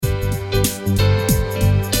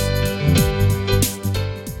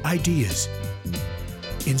ideas,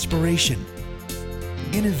 inspiration,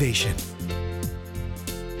 innovation.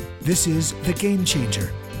 This is The Game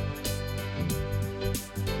Changer.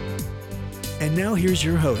 And now here's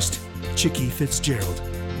your host, Chicky Fitzgerald.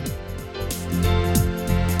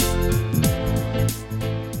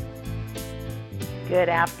 Good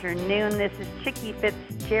afternoon. This is Chicky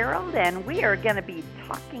Fitzgerald, and we are going to be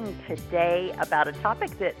talking today about a topic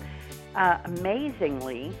that,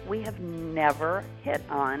 amazingly, we have never hit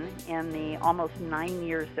on in the almost 9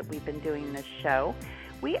 years that we've been doing this show.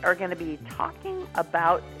 We are going to be talking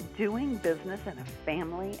about doing business in a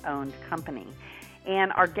family-owned company.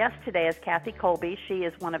 And our guest today is Kathy Kolbe. She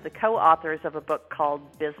is one of the co-authors of a book called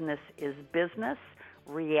Business is Business,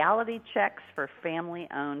 Reality Checks for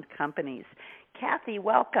Family-Owned Companies. Kathy,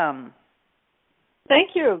 welcome.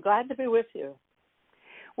 Thank you. Glad to be with you.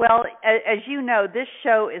 Well, as you know, this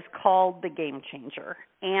show is called The Game Changer.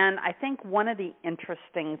 And I think one of the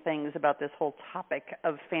interesting things about this whole topic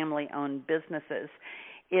of family-owned businesses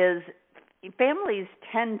is families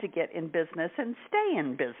tend to get in business and stay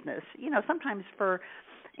in business, sometimes for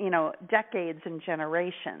decades and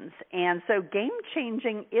generations. And so game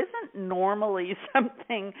changing isn't normally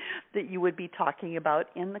something that you would be talking about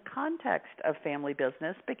in the context of family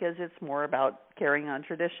business because it's more about carrying on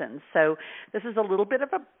traditions. So this is a little bit of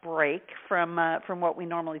a break from what we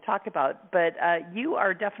normally talk about, but you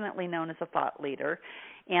are definitely known as a thought leader,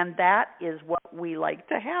 and that is what we like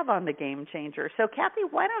to have on The Game Changer. So Kathy,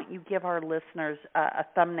 why don't you give our listeners a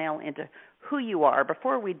thumbnail into who you are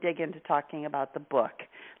before we dig into talking about the book.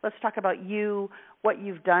 Let's talk about you, what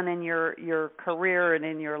you've done in your career and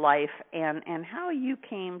in your life, and how you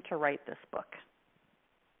came to write this book.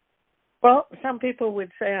 Well, some people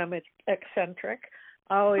would say I'm eccentric.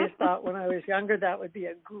 I always thought when I was younger that would be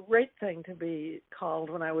a great thing to be called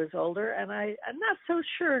when I was older, and I'm not so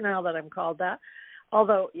sure now that I'm called that.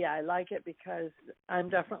 Although, yeah, I like it because I'm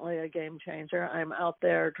definitely a game changer. I'm out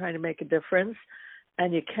there trying to make a difference.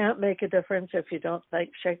 And you can't make a difference if you don't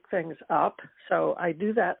shake things up. So I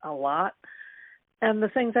do that a lot. And the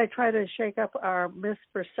things I try to shake up are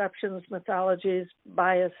misperceptions, mythologies,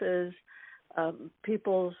 biases,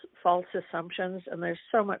 people's false assumptions, and there's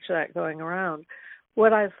so much of that going around.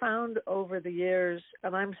 What I've found over the years,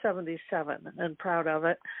 and I'm 77 and proud of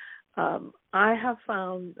it, I have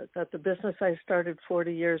found that the business I started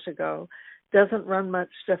 40 years ago doesn't run much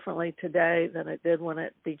differently today than it did when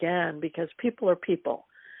it began because people are people.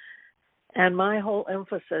 And my whole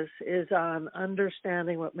emphasis is on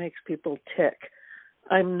understanding what makes people tick.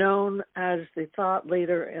 I'm known as the thought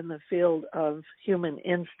leader in the field of human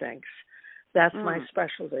instincts. That's my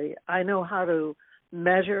specialty. I know how to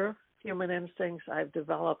measure human instincts. I've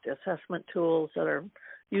developed assessment tools that are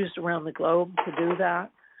used around the globe to do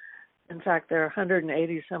that. In fact, there are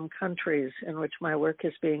 180-some countries in which my work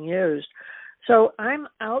is being used. So I'm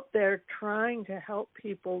out there trying to help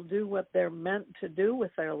people do what they're meant to do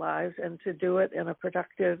with their lives and to do it in a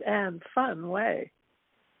productive and fun way.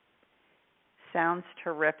 Sounds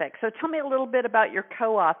terrific. So tell me a little bit about your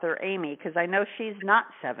co-author, Amy, because I know she's not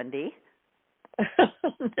 70.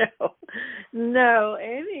 No,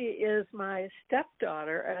 Amy is my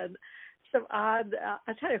stepdaughter, and some odd,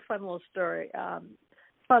 I'll tell you a fun little story.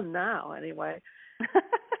 Fun now, anyway.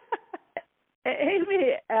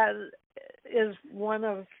 Amy is one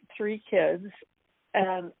of three kids,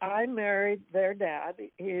 and I married their dad.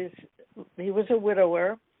 He was a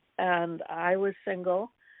widower, and I was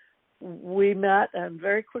single. We met and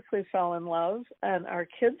very quickly fell in love, and our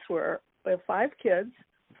kids we have 5 kids.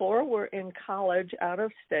 4 were in college out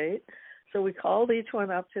of state, so we called each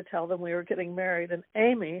one up to tell them we were getting married, and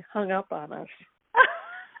Amy hung up on us.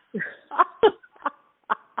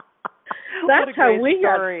 That's how we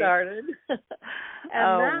got started.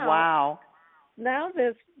 Wow. Now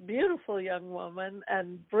this beautiful young woman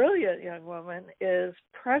and brilliant young woman is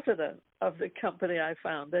president of the company I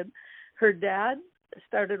founded. Her dad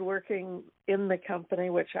started working in the company,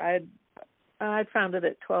 which I'd founded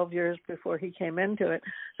it 12 years before he came into it.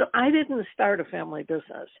 So I didn't start a family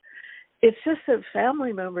business. It's just that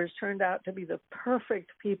family members turned out to be the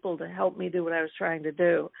perfect people to help me do what I was trying to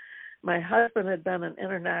do. My husband had been an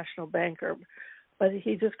international banker, but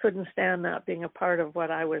he just couldn't stand not being a part of what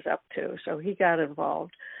I was up to, so he got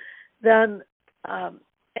involved. Then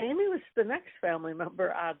Amy was the next family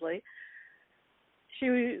member, oddly.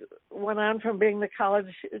 She went on from being the college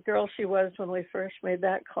girl she was when we first made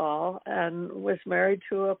that call and was married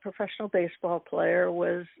to a professional baseball player,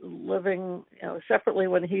 was living separately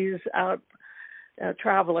when he's out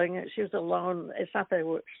traveling. She was alone. It's not that they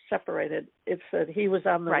were separated. It's that he was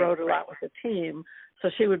on the road a lot with the team, so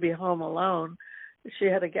she would be home alone. she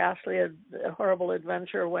had a ghastly, horrible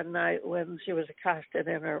adventure one night when she was accosted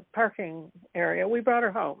in her parking area. We brought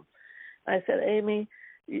her home. I said, Amy,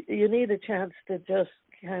 you need a chance to just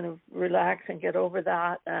kind of relax and get over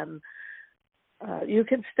that, and you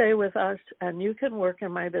can stay with us and you can work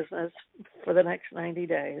in my business for the next 90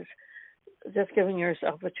 days, just giving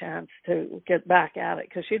yourself a chance to get back at it,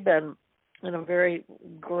 because she'd been in a very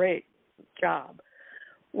great job.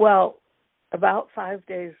 Well, about 5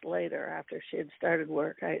 days later, after she had started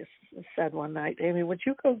work, I said one night, Amy, would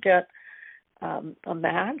you go get a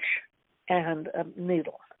match and a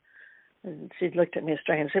needle? And she looked at me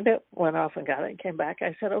strangely, but went off and got it and came back.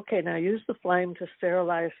 I said, okay, now use the flame to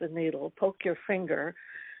sterilize the needle. Poke your finger,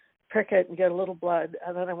 prick it, and get a little blood.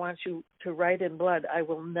 And then I want you to write in blood, I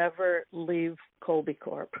will never leave Kolbe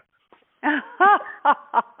Corp.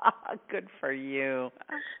 Good for you.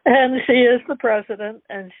 And she is the president,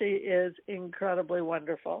 and she is incredibly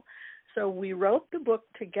wonderful. So we wrote the book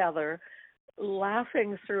together,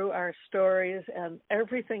 laughing through our stories, and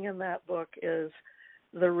everything in that book is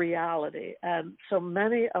the reality. And so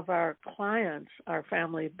many of our clients are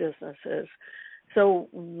family businesses. So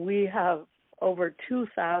we have over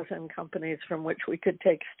 2,000 companies from which we could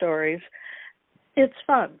take stories. It's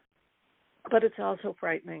fun, but it's also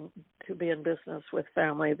frightening to be in business with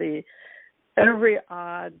family. Every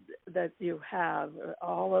odd that you have,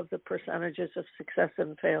 all of the percentages of success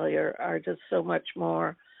and failure are just so much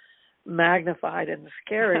more magnified and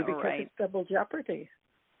scary because right. It's double jeopardy.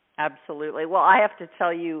 Absolutely. Well, I have to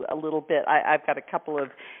tell you a little bit. I've got a couple of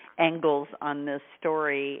angles on this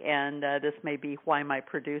story, and this may be why my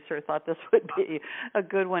producer thought this would be a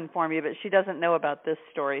good one for me, but she doesn't know about this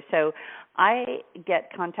story. So I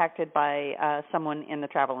get contacted by someone in the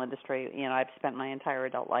travel industry. You know, I've spent my entire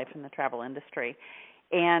adult life in the travel industry,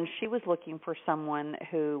 and she was looking for someone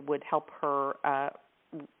who would help her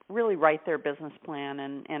really write their business plan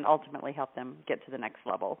and ultimately help them get to the next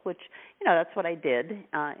level, which, you know, that's what I did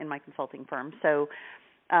in my consulting firm. So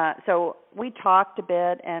we talked a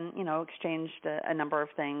bit and, you know, exchanged a number of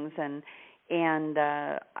things, and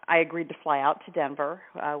I agreed to fly out to Denver,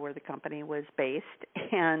 where the company was based.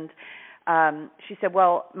 And she said,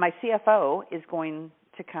 well, my CFO is going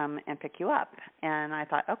to come and pick you up. And I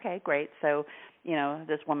thought, okay, great. So, you know,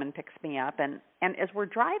 this woman picks me up, and as we're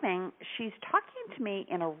driving, she's talking to me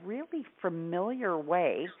in a really familiar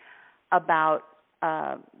way about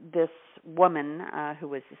this woman who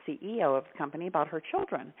was the CEO of the company, about her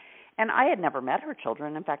children. And I had never met her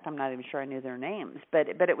children. In fact, I'm not even sure I knew their names. But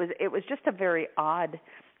it was just a very odd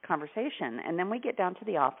conversation. And then we get down to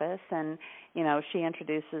the office, and, you know, she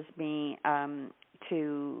introduces me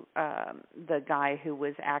to the guy who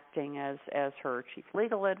was acting as her chief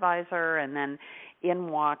legal advisor, and then in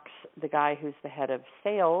walks the guy who's the head of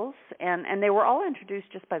sales, and they were all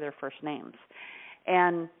introduced just by their first names.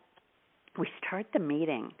 And we start the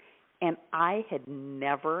meeting, and I had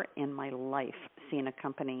never in my life seen a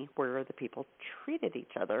company where the people treated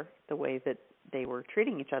each other the way that they were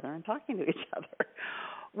treating each other and talking to each other.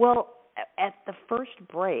 Well, at the first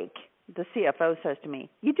break, the CFO says to me,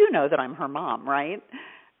 you do know that I'm her mom, right?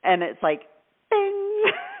 And it's like, bing,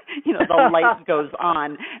 you know, the light goes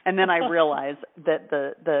on. And then I realize that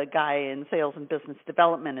the guy in sales and business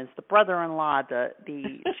development is the brother-in-law, the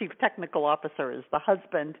chief technical officer is the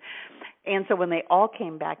husband. And so when they all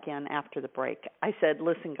came back in after the break, I said,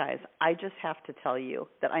 listen, guys, I just have to tell you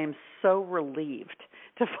that I am so relieved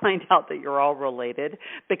to find out that you're all related,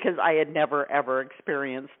 because I had never, ever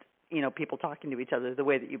experienced, you know, people talking to each other the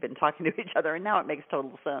way that you've been talking to each other, and now it makes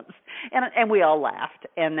total sense. And we all laughed,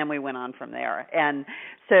 and then we went on from there. And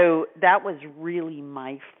so that was really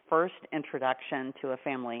my first introduction to a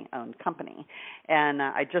family-owned company. And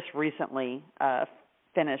I just recently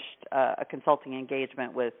finished a consulting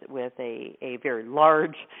engagement with a very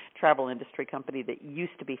large travel industry company that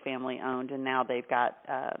used to be family-owned, and now they've got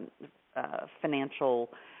financial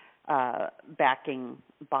backing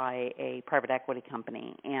by a private equity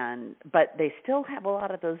company, but they still have a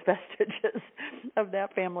lot of those vestiges of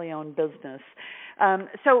that family-owned business.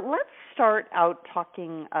 So let's start out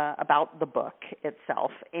talking about the book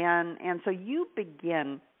itself. And so you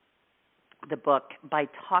begin the book by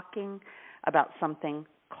talking about something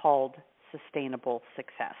called sustainable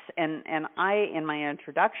success. And I, in my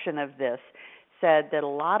introduction of this, said that a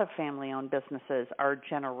lot of family-owned businesses are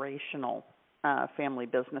generational family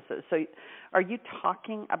businesses. So are you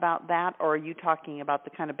talking about that, or are you talking about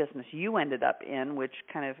the kind of business you ended up in, which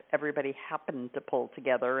kind of everybody happened to pull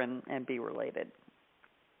together and be related?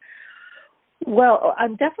 Well,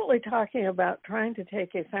 I'm definitely talking about trying to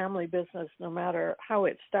take a family business, no matter how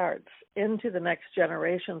it starts, into the next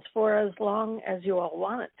generations for as long as you all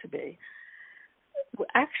want it to be.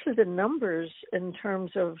 actually the numbers in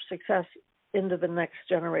terms of success into the next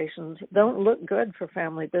generations don't look good for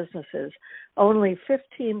family businesses. Only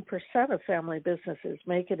 15% of family businesses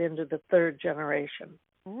make it into the third generation.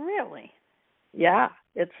 Really? Yeah,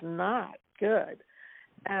 it's not good.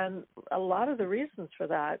 And a lot of the reasons for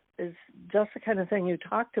that is just the kind of thing you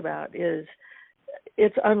talked about. Is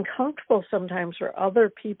it's uncomfortable sometimes for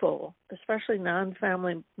other people, especially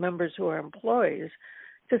non-family members who are employees,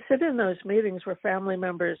 to sit in those meetings where family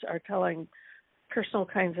members are telling personal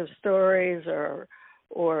kinds of stories,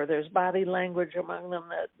 or there's body language among them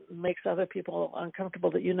that makes other people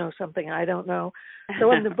uncomfortable that you know something I don't know.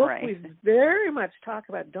 So in the book, Right. we very much talk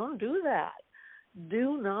about don't do that.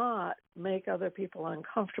 Do not make other people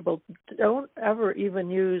uncomfortable. Don't ever even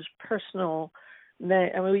use personal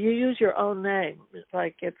name. I mean, you use your own name. It's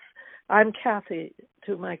like I'm Kathy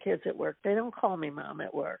to my kids at work. They don't call me Mom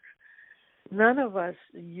at work. None of us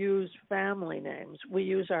use family names. We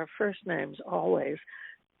use our first names always.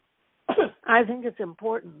 I think it's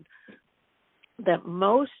important that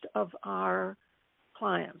most of our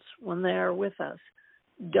clients, when they're with us,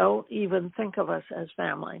 don't even think of us as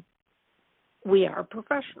family. We are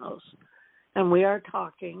professionals, and we are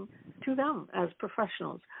talking to them as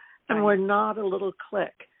professionals, and Right. we're not a little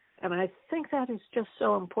clique. And I think that is just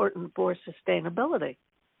so important for sustainability.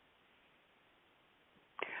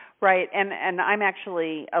 Right, and I'm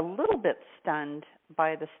actually a little bit stunned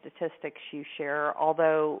by the statistics you share,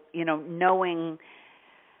 although, knowing,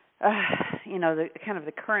 the kind of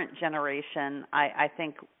the current generation, I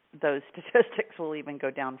think those statistics will even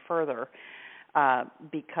go down further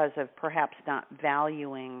because of perhaps not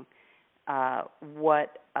valuing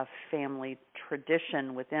what a family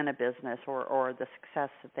tradition within a business or the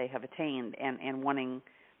success that they have attained and wanting,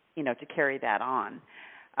 to carry that on.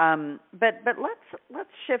 But let's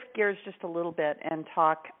shift gears just a little bit and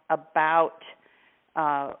talk about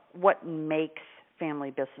what makes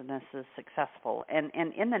family businesses successful. And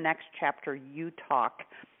in the next chapter, you talk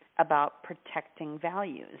about protecting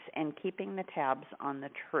values and keeping the tabs on the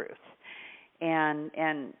truth. And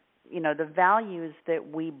the values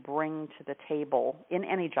that we bring to the table in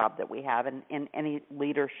any job that we have, in any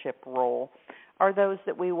leadership role, are those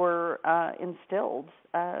that we were instilled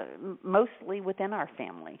mostly within our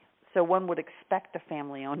family. So one would expect a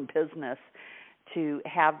family-owned business to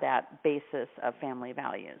have that basis of family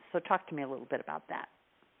values. So talk to me a little bit about that.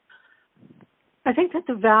 I think that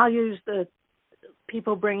the values that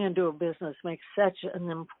people bring into a business make such an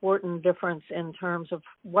important difference in terms of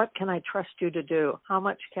what can I trust you to do? How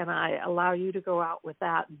much can I allow you to go out with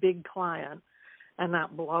that big client and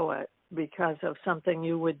not blow it because of something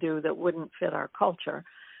you would do that wouldn't fit our culture?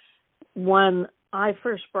 When I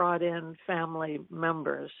first brought in family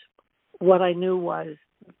members, what I knew was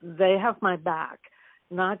they have my back,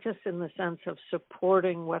 not just in the sense of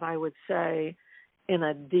supporting what I would say in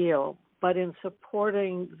a deal, but in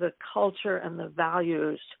supporting the culture and the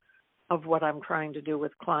values of what I'm trying to do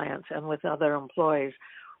with clients and with other employees.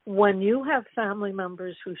 When you have family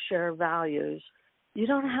members who share values, you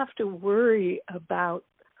don't have to worry about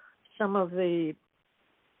some of the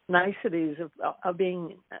niceties of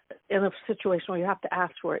being in a situation where you have to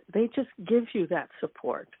ask for it. They just give you that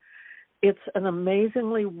support. It's an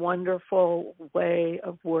amazingly wonderful way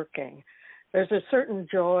of working. There's a certain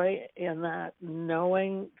joy in that,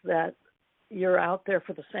 knowing that you're out there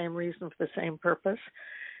for the same reason, for the same purpose.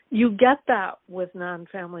 You get that with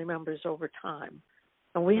non-family members over time.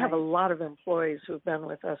 And we have a lot of employees who've been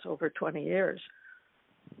with us over 20 years.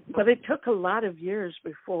 But it took a lot of years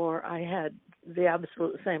before I had the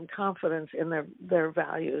absolute same confidence in their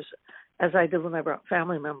values as I did when I brought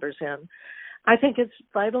family members in. I think it's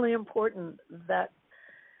vitally important that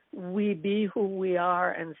we be who we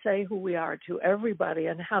are and say who we are to everybody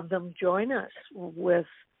and have them join us with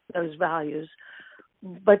those values.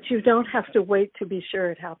 But you don't have to wait to be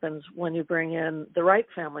sure it happens when you bring in the right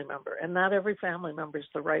family member, and not every family member is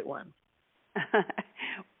the right one.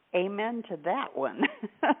 Amen to that one.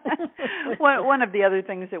 One of the other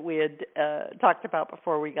things that we had talked about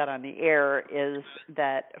before we got on the air is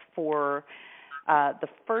that for the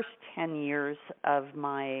first 10 years of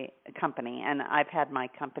my company, and I've had my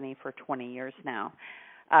company for 20 years now,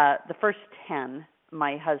 the first 10,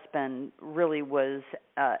 my husband really was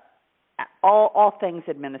all things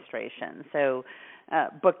administration. So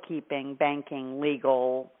bookkeeping, banking,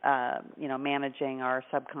 legal, managing our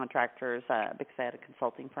subcontractors, because I had a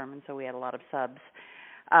consulting firm, and so we had a lot of subs.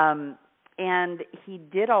 And he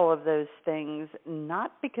did all of those things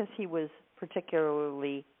not because he was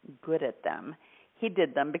particularly good at them. He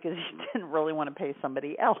did them because he didn't really want to pay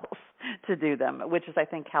somebody else to do them, which is, I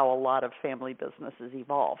think, how a lot of family businesses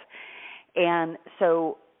evolve. And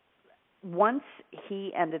so once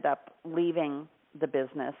he ended up leaving the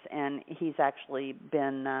business, and he's actually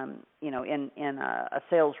been, in a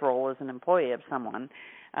sales role as an employee of someone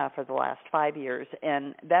for the last 5 years,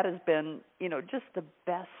 and that has been, just the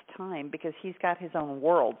best time because he's got his own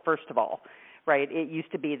world, first of all, right? It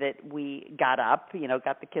used to be that we got up,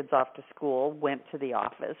 got the kids off to school, went to the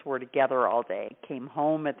office, we're together all day, came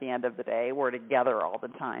home at the end of the day, we're together all the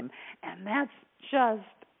time, and that's just,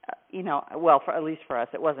 at least for us,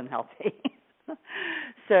 it wasn't healthy.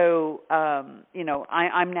 So,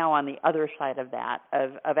 I'm now on the other side of that,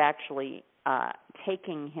 of actually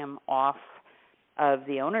taking him off of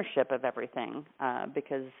the ownership of everything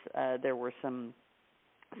because there were some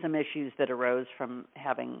issues that arose from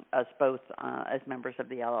having us both as members of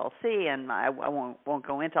the LLC, and I won't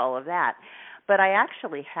go into all of that. But I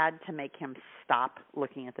actually had to make him stop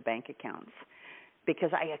looking at the bank accounts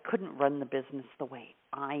because I couldn't run the business the way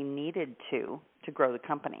I needed to grow the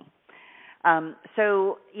company.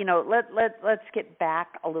 So, let's get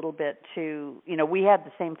back a little bit to, we had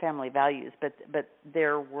the same family values, but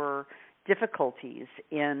there were difficulties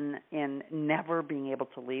in never being able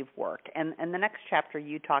to leave work. And the next chapter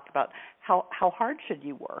you talked about how hard should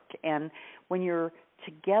you work? And when you're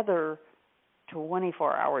together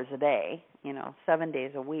 24 hours a day, 7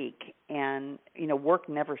 days a week, and, work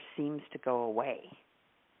never seems to go away.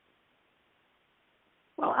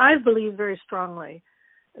 Well, I believe very strongly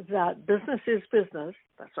that business is business.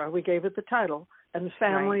 That's why we gave it the title, and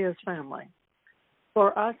family is family.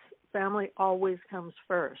 For us, family always comes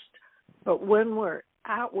first. But when we're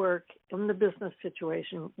at work in the business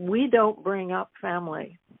situation, we don't bring up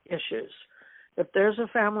family issues. If there's a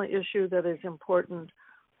family issue that is important,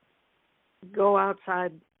 go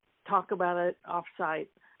outside, talk about it off-site.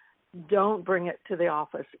 Don't bring it to the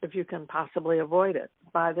office if you can possibly avoid it.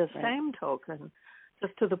 By the same token,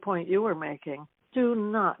 just to the point you were making, do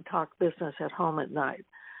not talk business at home at night.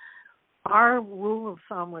 Our rule of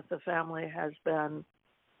thumb with the family has been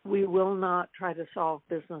we will not try to solve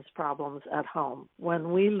business problems at home.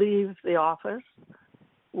 When we leave the office,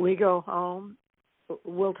 we go home,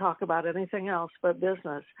 we'll talk about anything else but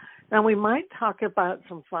business. Now, we might talk about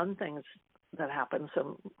some fun things that happen,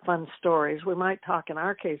 some fun stories. We might talk, in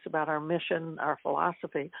our case, about our mission, our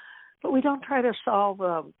philosophy, but we don't try to solve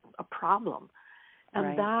a problem.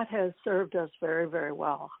 And that has served us very, very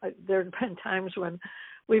well. There have been times when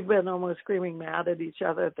we've been almost screaming mad at each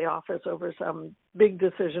other at the office over some big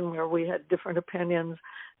decision where we had different opinions.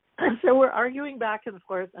 And so we're arguing back and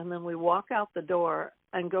forth, and then we walk out the door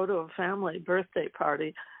and go to a family birthday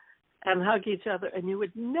party and hug each other, and you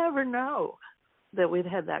would never know that we'd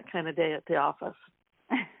had that kind of day at the office.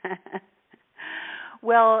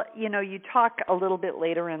 Well, you talk a little bit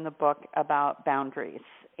later in the book about boundaries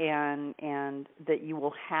and that you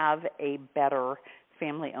will have a better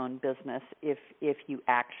family-owned business if you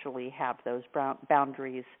actually have those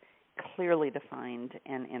boundaries clearly defined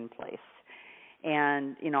and in place.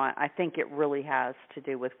 And, I think it really has to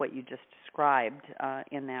do with what you just described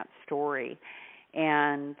in that story.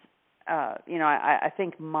 And, I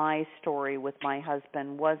think my story with my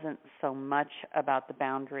husband wasn't so much about the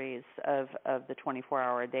boundaries of the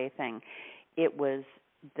 24-hour-a-day thing. It was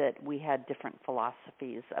that we had different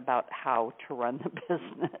philosophies about how to run the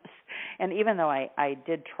business. And even though I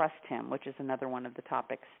did trust him, which is another one of the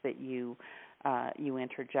topics that you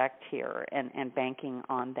interject here, and banking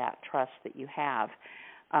on that trust that you have,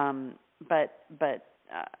 but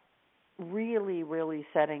really, really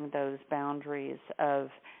setting those boundaries of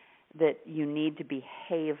that you need to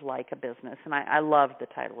behave like a business. And I love the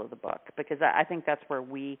title of the book because I think that's where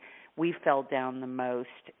we fell down the most,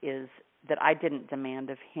 is that I didn't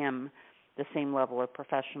demand of him the same level of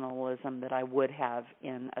professionalism that I would have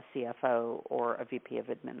in a CFO or a VP of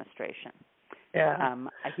administration. Yeah.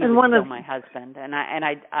 He was still my husband, and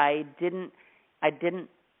I didn't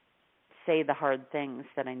say the hard things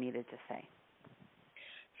that I needed to say.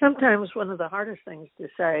 Sometimes one of the hardest things to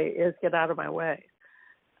say is get out of my way.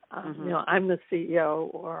 I'm the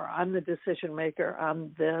CEO, or I'm the decision maker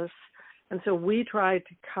on this. And so we try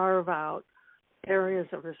to carve out areas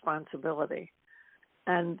of responsibility.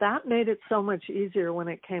 And that made it so much easier when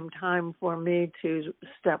it came time for me to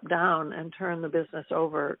step down and turn the business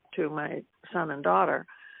over to my son and daughter.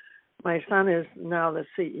 My son is now the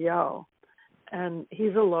CEO, and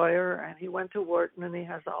he's a lawyer, and he went to Wharton, and he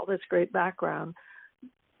has all this great background.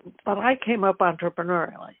 But I came up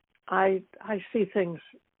entrepreneurially. I see things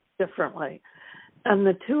differently. And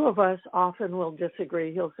the two of us often will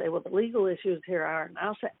disagree. He'll say, well, the legal issues here are, and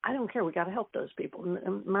I'll say, I don't care. We got to help those people.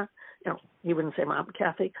 And he wouldn't say, Mom,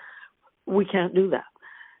 Kathy, we can't do that.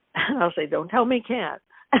 And I'll say, don't tell me can't.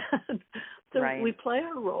 So right. we play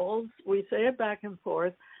our roles, we say it back and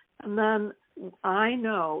forth, and then I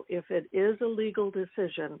know if it is a legal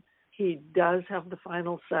decision, he does have the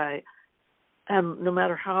final say. And no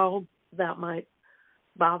matter how that might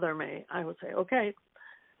bother me, I would say, okay,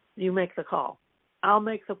 you make the call. I'll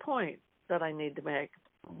make the point that I need to make,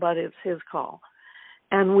 but it's his call.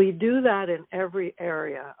 And we do that in every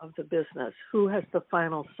area of the business. Who has the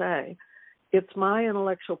final say? It's my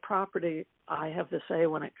intellectual property. I have the say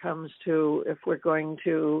when it comes to if we're going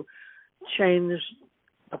to change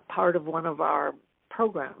a part of one of our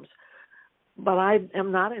programs. But I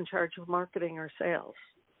am not in charge of marketing or sales.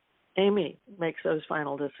 Amy makes those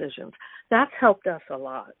final decisions. That's helped us a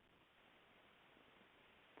lot.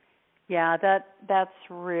 Yeah, that's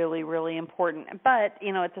really, really important. But,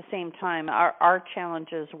 you know, at the same time, our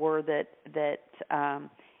challenges were that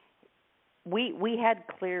we had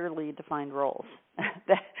clearly defined roles.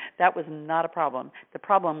 that was not a problem. The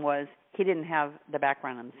problem was he didn't have the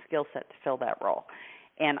background and the skill set to fill that role.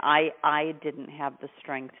 And I didn't have the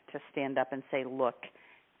strength to stand up and say, look,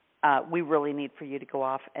 we really need for you to go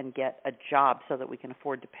off and get a job so that we can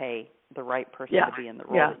afford to pay the right person to be in the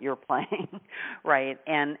role that you're playing, right?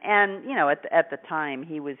 And you know, at the time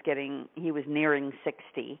he was nearing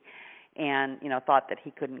 60, and you know, thought that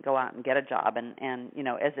he couldn't go out and get a job, and you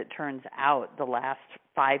know, as it turns out, the last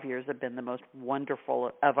 5 years have been the most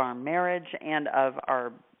wonderful of our marriage and of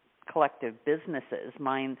our collective businesses.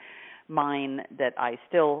 Mine that I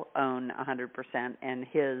still own 100%, and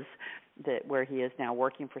his that where he is now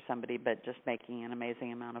working for somebody but just making an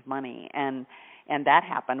amazing amount of money, and that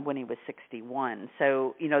happened when he was 61.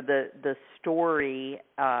 So you know, the story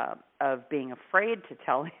of being afraid to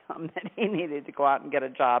tell him that he needed to go out and get a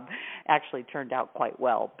job actually turned out quite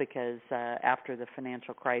well, because after the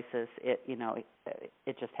financial crisis, it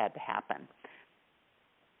just had to happen.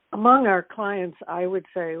 Among our clients, I would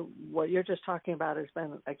say what you're just talking about has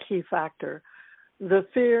been a key factor. The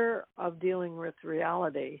fear of dealing with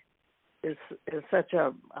reality is such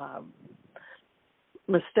a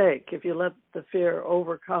mistake. If you let the fear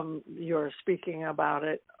overcome your speaking about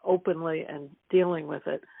it openly and dealing with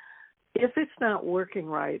it, if it's not working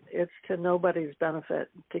right, it's to nobody's benefit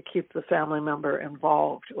to keep the family member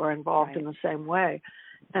involved or involved in the same way.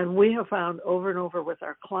 And we have found over and over with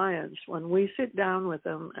our clients, when we sit down with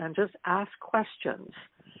them and just ask questions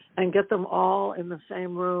and get them all in the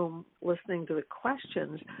same room listening to the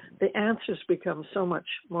questions, the answers become so much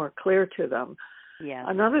more clear to them. Yeah.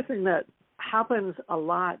 Another thing that happens a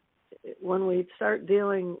lot when we start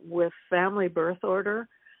dealing with family birth order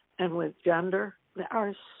and with gender, there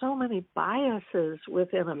are so many biases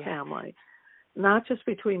within a family, not just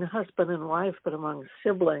between husband and wife, but among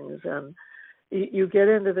siblings. And you get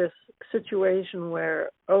into this situation where,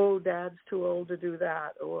 oh, dad's too old to do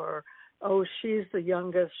that, or, oh, she's the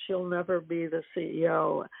youngest, she'll never be the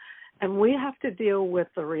CEO. And we have to deal with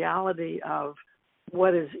the reality of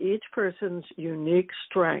what is each person's unique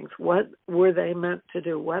strength. What were they meant to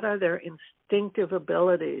do? What are their instinctive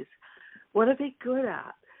abilities? What are they good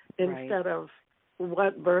at? Instead of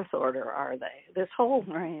what birth order are they? This whole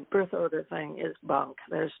birth order thing is bunk.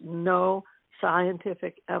 There's no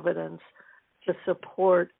scientific evidence to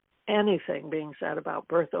support anything being said about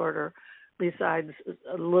birth order besides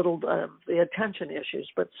a little the attention issues,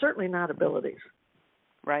 but certainly not abilities.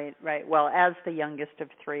 Right. Well, as the youngest of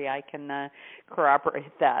three, I can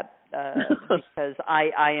corroborate that because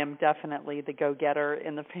I am definitely the go-getter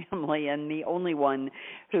in the family and the only one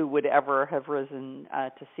who would ever have risen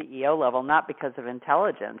to CEO level, not because of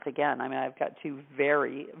intelligence. Again, I mean, I've got two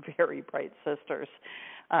very, very bright sisters,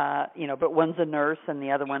 but one's a nurse and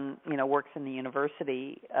the other one, works in the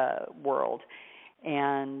university world.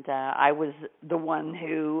 And I was the one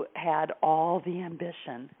who had all the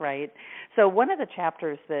ambition, right? So one of the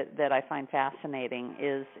chapters that I find fascinating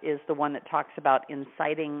is the one that talks about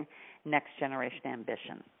inciting next generation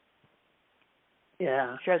ambition.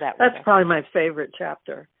 Yeah. Share that with us. That's probably my favorite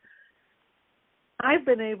chapter. I've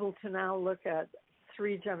been able to now look at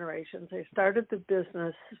three generations. I started the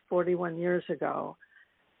business 41 years ago,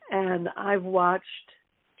 and I've watched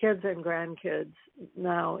kids and grandkids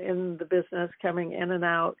now in the business coming in and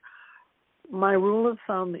out. My rule of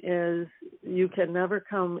thumb is you can never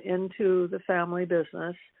come into the family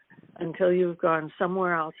business until you've gone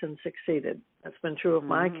somewhere else and succeeded. That's been true of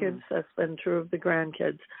my kids. That's been true of the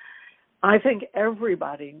grandkids. I think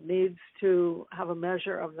everybody needs to have a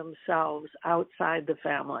measure of themselves outside the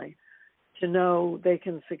family to know they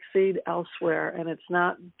can succeed elsewhere, and it's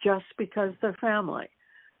not just because they're family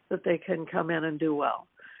that they can come in and do well.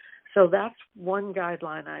 So that's one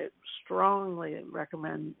guideline I strongly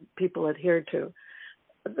recommend people adhere to.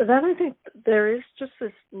 Then I think there is just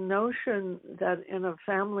this notion that in a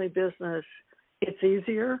family business, it's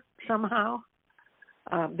easier somehow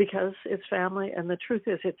because it's family, and the truth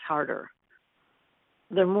is it's harder.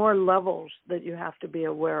 There are more levels that you have to be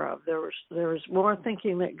aware of. There's more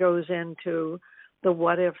thinking that goes into the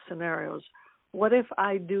what-if scenarios. What if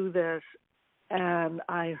I do this and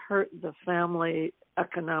I hurt the family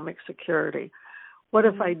economic security? What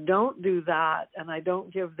if I don't do that and I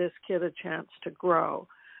don't give this kid a chance to grow?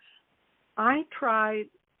 I try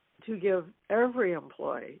to give every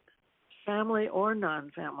employee, family or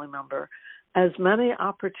non-family member, as many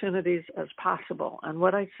opportunities as possible. And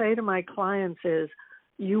what I say to my clients is,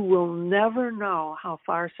 you will never know how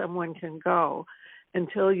far someone can go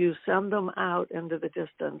until you send them out into the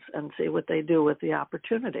distance and see what they do with the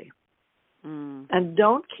opportunity. And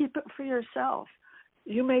don't keep it for yourself.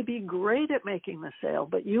 You may be great at making the sale,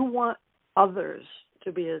 but you want others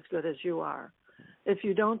to be as good as you are. If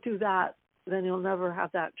you don't do that, then you'll never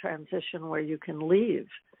have that transition where you can leave.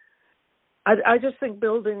 I just think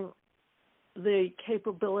building the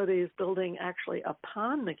capabilities, building actually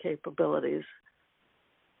upon the capabilities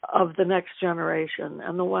of the next generation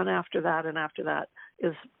and the one after that and after that,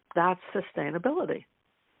 that's sustainability.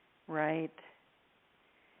 Right.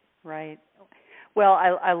 Well,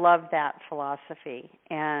 I love that philosophy,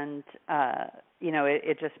 and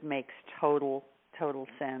it just makes total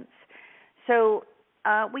sense. So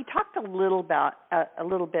we talked a little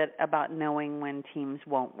bit about knowing when teams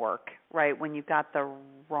won't work, right? When you've got the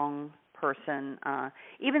wrong person,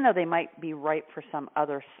 even though they might be right for some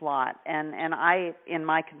other slot. And I, in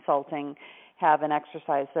my consulting, have an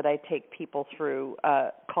exercise that I take people through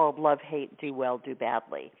called Love, Hate, Do Well, Do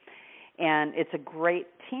Badly. And it's a great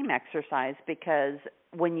team exercise because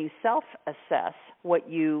when you self-assess what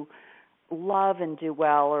you love and do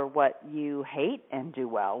well or what you hate and do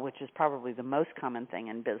well, which is probably the most common thing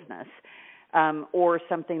in business, or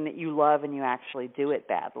something that you love and you actually do it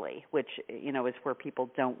badly, which, is where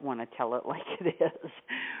people don't want to tell it like it is,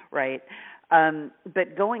 right?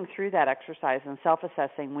 But going through that exercise and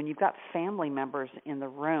self-assessing, when you've got family members in the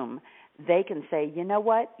room, they can say, you know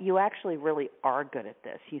what, you actually really are good at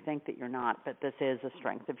this. You think that you're not, but this is a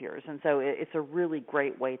strength of yours. And so it's a really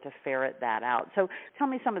great way to ferret that out. So tell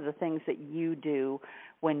me some of the things that you do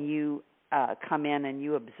when you come in and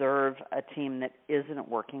you observe a team that isn't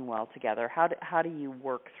working well together. How do you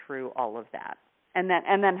work through all of that? And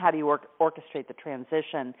then how do you orchestrate the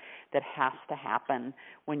transition that has to happen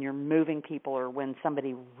when you're moving people or when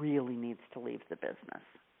somebody really needs to leave the business?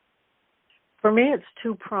 For me, it's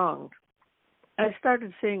two-pronged. I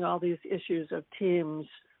started seeing all these issues of teams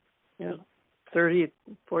 30,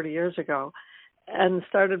 40 years ago and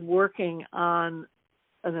started working on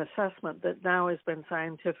an assessment that now has been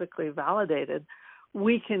scientifically validated.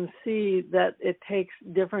 We can see that it takes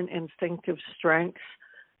different instinctive strengths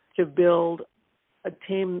to build a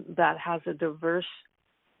team that has a diverse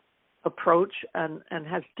approach and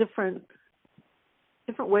has different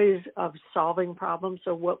ways of solving problems.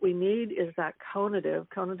 So what we need is that conative.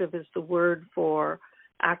 Conative is the word for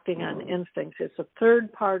acting on instincts. It's a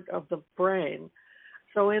third part of the brain.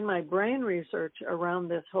 So in my brain research around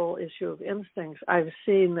this whole issue of instincts, I've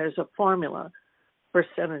seen there's a formula for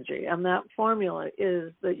synergy. And that formula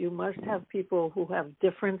is that you must have people who have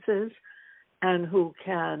differences and who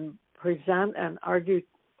can present and argue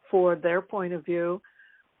for their point of view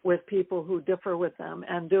with people who differ with them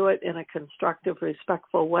and do it in a constructive,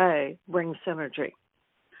 respectful way, bring synergy.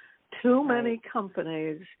 Too many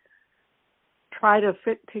companies try to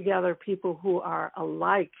fit together people who are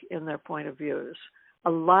alike in their point of views,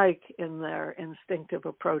 alike in their instinctive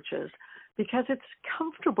approaches, because it's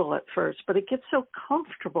comfortable at first, but it gets so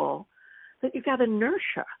comfortable that you've got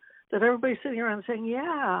inertia, that everybody's sitting around saying,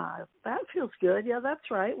 yeah, that feels good. Yeah, that's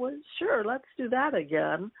right. Well, sure, let's do that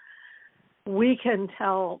again. We can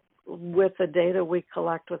tell with the data we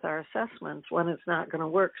collect with our assessments when it's not going to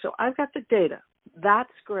work. So I've got the data. That's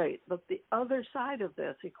great. But the other side of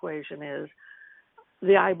this equation is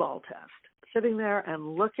the eyeball test, sitting there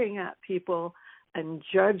and looking at people and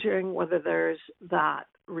judging whether there's that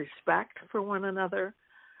respect for one another.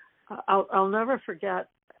 I'll never forget,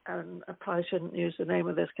 and I probably shouldn't use the name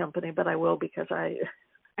of this company, but I will because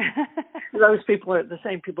those people are the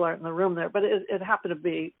same people aren't in the room there, but it happened to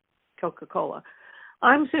be Coca-Cola.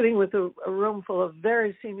 I'm sitting with a room full of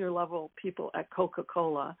very senior level people at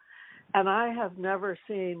Coca-Cola, and I have never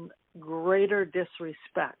seen greater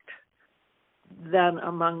disrespect than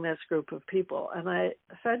among this group of people. And I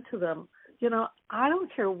said to them, I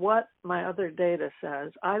don't care what my other data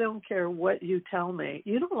says. I don't care what you tell me.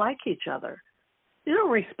 You don't like each other. You don't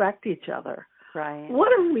respect each other. Right.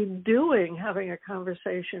 What are we doing having a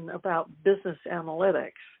conversation about business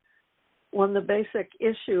analytics when the basic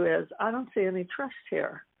issue is, I don't see any trust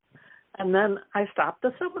here? And then I stopped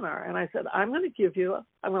the seminar and I said, I'm going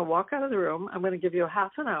to walk out of the room. I'm going to give you a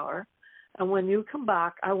half an hour. And when you come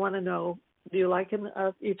back, I want to know, do you like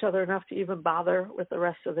each other enough to even bother with the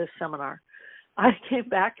rest of this seminar? I came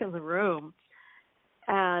back in the room,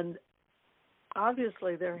 and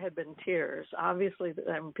obviously there had been tears. Obviously,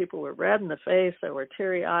 people were red in the face. They were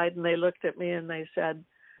teary-eyed, and they looked at me and they said,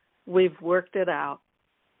 we've worked it out.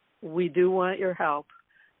 We do want your help.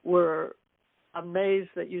 We're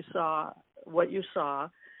amazed that you saw what you saw.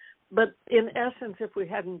 But in essence, if we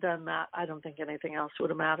hadn't done that, I don't think anything else would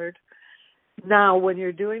have mattered. Now, when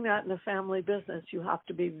you're doing that in a family business, you have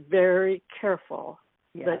to be very careful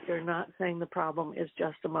that you're not saying the problem is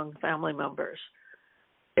just among family members.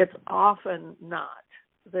 It's often not.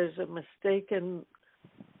 There's a mistaken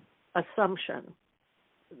assumption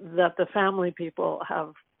that the family people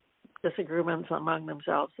have disagreements among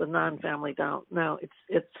themselves. The non-family don't. No,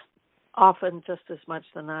 it's often just as much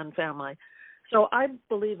the non-family. So I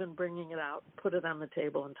believe in bringing it out, put it on the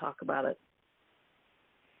table, and talk about it.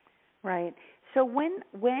 Right. So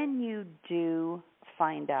when you do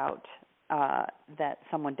find out that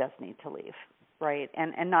someone does need to leave, right,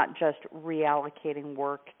 and not just reallocating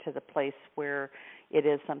work to the place where it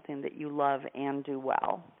is something that you love and do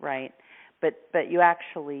well, right, but you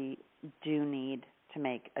actually do need to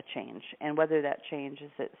make a change, and whether that change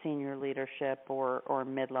is at senior leadership or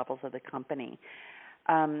mid-levels of the company,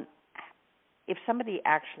 if somebody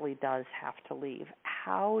actually does have to leave,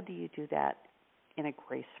 how do you do that in a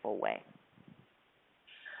graceful way?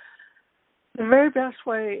 The very best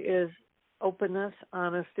way is openness,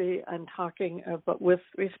 honesty, and talking with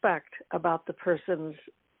respect about the person's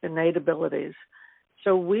innate abilities.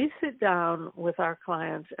 So we sit down with our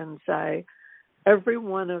clients and say, every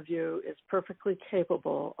one of you is perfectly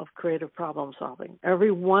capable of creative problem solving.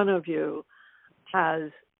 Every one of you has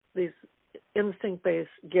these instinct-based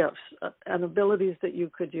gifts and abilities that you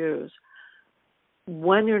could use.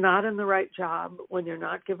 When you're not in the right job, when you're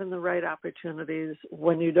not given the right opportunities,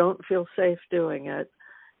 when you don't feel safe doing it,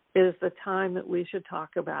 is the time that we should talk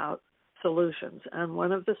about solutions. And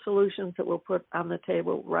one of the solutions that we'll put on the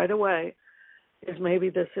table right away is maybe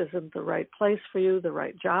this isn't the right place for you, the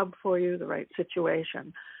right job for you, the right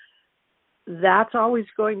situation. That's always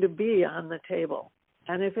going to be on the table.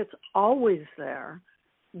 And if it's always there,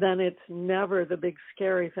 then it's never the big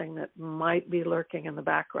scary thing that might be lurking in the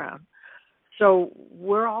background. So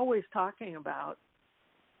we're always talking about,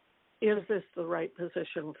 is this the right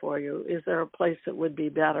position for you? Is there a place that would be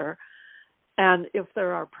better? And if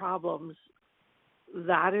there are problems,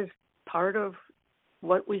 that is part of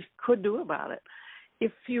what we could do about it.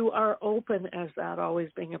 If you are open as that always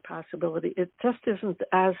being a possibility, it just isn't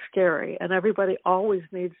as scary. And everybody always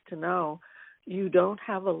needs to know you don't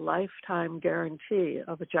have a lifetime guarantee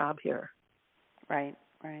of a job here. Right,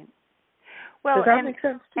 right. Well, does that make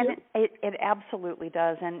sense to you? It absolutely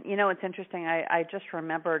does. And, you know, it's interesting. I just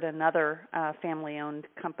remembered another family-owned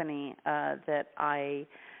company that I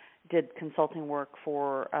did consulting work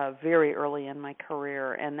for very early in my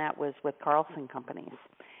career, and that was with Carlson Companies.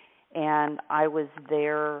 And I was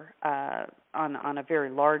there on a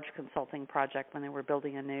very large consulting project when they were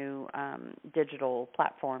building a new digital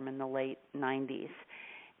platform in the late 90s.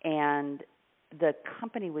 And the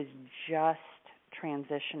company was just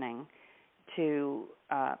transitioning to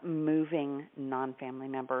moving non-family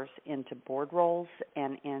members into board roles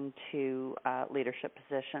and into leadership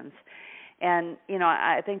positions. And, you know,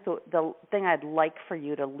 I think the thing I'd like for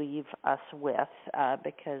you to leave us with,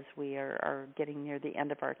 because we are getting near the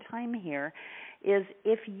end of our time here, is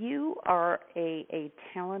if you are a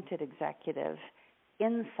talented executive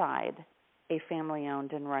inside a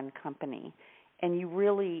family-owned and run company, and you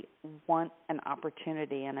really want an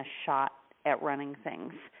opportunity and a shot at running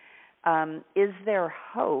things, is there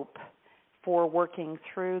hope for working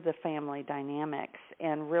through the family dynamics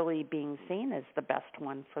and really being seen as the best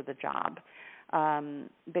one for the job?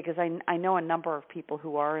 Because I know a number of people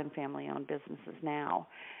who are in family-owned businesses now,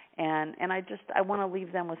 and I want to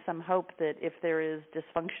leave them with some hope that if there is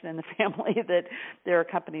dysfunction in the family, that there are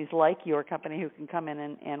companies like your company who can come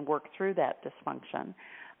in and work through that dysfunction,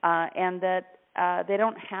 and that they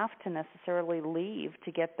don't have to necessarily leave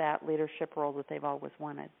to get that leadership role that they've always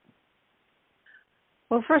wanted.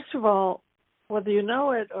 Well, first of all, whether you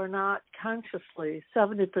know it or not consciously,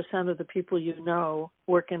 70% of the people you know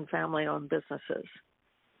work in family-owned businesses.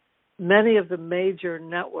 Many of the major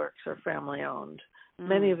networks are family-owned.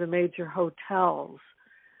 Many of the major hotels,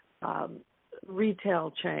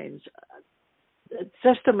 retail chains, it's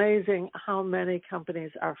just amazing how many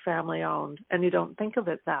companies are family owned, and you don't think of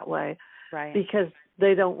it that way, right? Because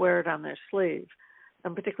they don't wear it on their sleeve,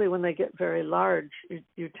 and particularly when they get very large,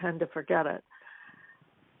 you tend to forget it.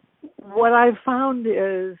 What I've found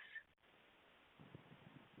is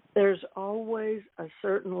there's always a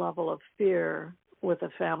certain level of fear with a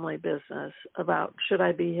family business about, should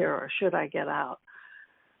I be here or should I get out?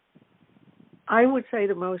 I would say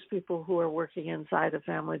to most people who are working inside a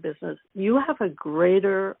family business, you have a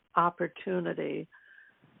greater opportunity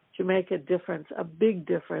to make a difference, a big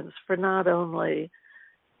difference for not only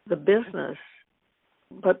the business,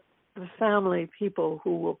 but the family people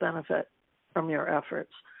who will benefit from your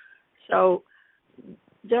efforts. So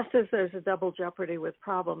just as there's a double jeopardy with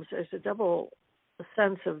problems, there's a double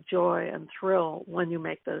sense of joy and thrill when you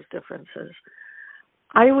make those differences.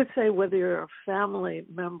 I would say whether you're a family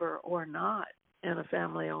member or not in a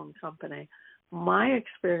family-owned company, my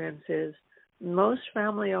experience is most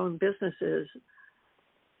family-owned businesses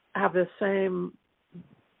have the same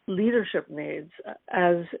leadership needs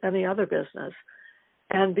as any other business.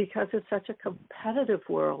 And because it's such a competitive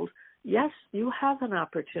world, yes, you have an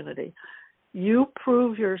opportunity. You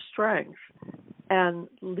prove your strengths. And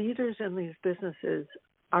leaders in these businesses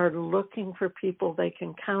are looking for people they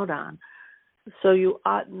can count on. So you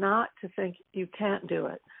ought not to think you can't do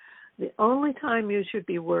it. The only time you should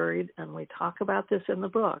be worried, and we talk about this in the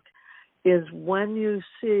book, is when you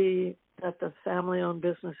see that the family-owned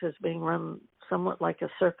business is being run somewhat like a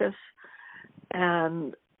circus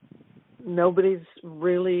and nobody's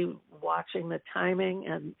really watching the timing.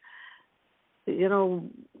 And, you know,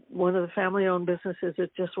 one of the family-owned businesses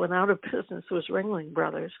that just went out of business was Ringling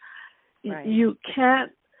Brothers. Right. You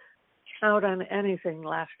can't count on anything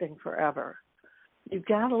lasting forever. You've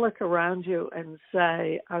got to look around you and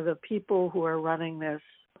say, are the people who are running this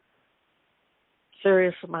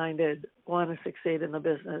serious-minded, want to succeed in the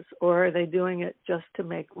business, or are they doing it just to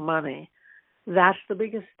make money? That's the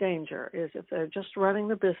biggest danger, is if they're just running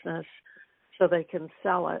the business so they can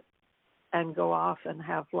sell it and go off and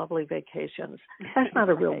have lovely vacations. That's not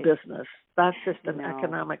a real business. That's just an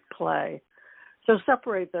economic play. So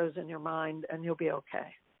separate those in your mind and you'll be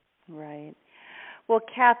okay. Right. Well,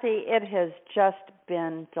 Kathy, it has just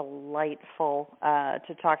been delightful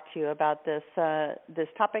to talk to you about this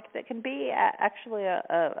topic that can be actually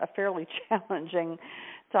a fairly challenging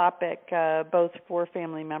topic, both for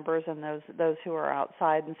family members and those who are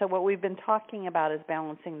outside. And so what we've been talking about is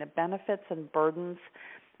balancing the benefits and burdens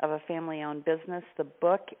of a family-owned business. The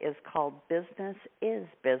book is called Business is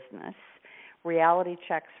Business, Reality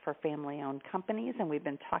Checks for Family-Owned Companies, and we've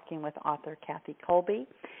been talking with author Kathy Kolbe.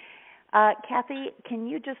 Kathy, can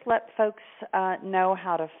you just let folks know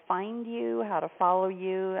how to find you, how to follow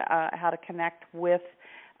you, how to connect with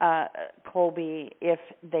Kolbe if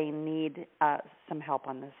they need some help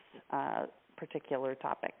on this particular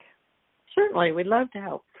topic? Certainly, we'd love to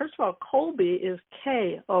help. First of all, Kolbe is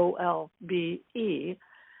Kolbe,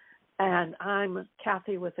 and I'm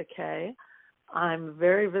Kathy with a K. I'm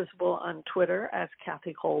very visible on Twitter as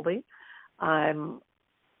Kathy Kolbe. I'm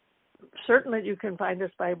certain that you can find us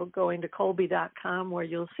by going to Kolbe.com, where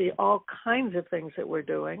you'll see all kinds of things that we're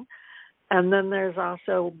doing. And then there's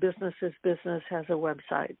also Business is Business has a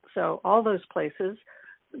website. So all those places.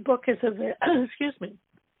 The book is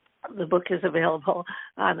The book is available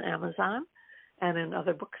on Amazon and in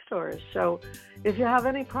other bookstores. So if you have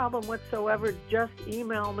any problem whatsoever, just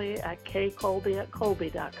email me at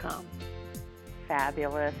kkolbe@kolbe.com.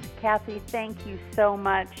 Fabulous. Kathy, thank you so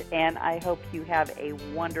much, and I hope you have a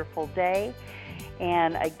wonderful day.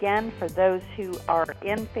 And again, for those who are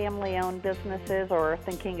in family-owned businesses or are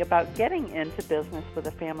thinking about getting into business with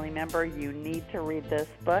a family member, you need to read this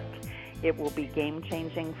book. It will be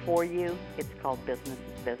game-changing for you. It's called Business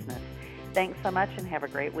is Business. Thanks so much, and have a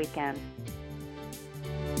great weekend.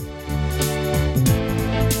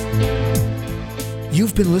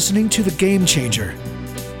 You've been listening to The Game Changer.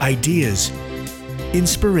 Ideas,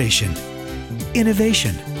 inspiration,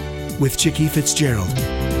 innovation with Chickie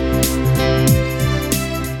Fitzgerald.